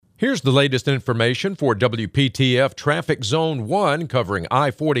Here's the latest information for WPTF Traffic Zone 1 covering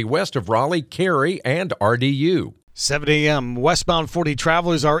I-40 west of Raleigh, Cary, and RDU. 7 a.m. Westbound 40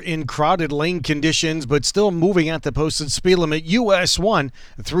 travelers are in crowded lane conditions, but still moving at the posted speed limit US 1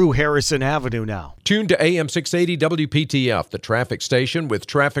 through Harrison Avenue now. Tune to AM 680 WPTF, the traffic station with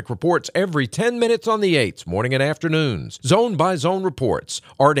traffic reports every 10 minutes on the 8s, morning and afternoons. Zone-by-zone reports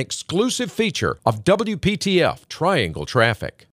are an exclusive feature of WPTF Triangle Traffic.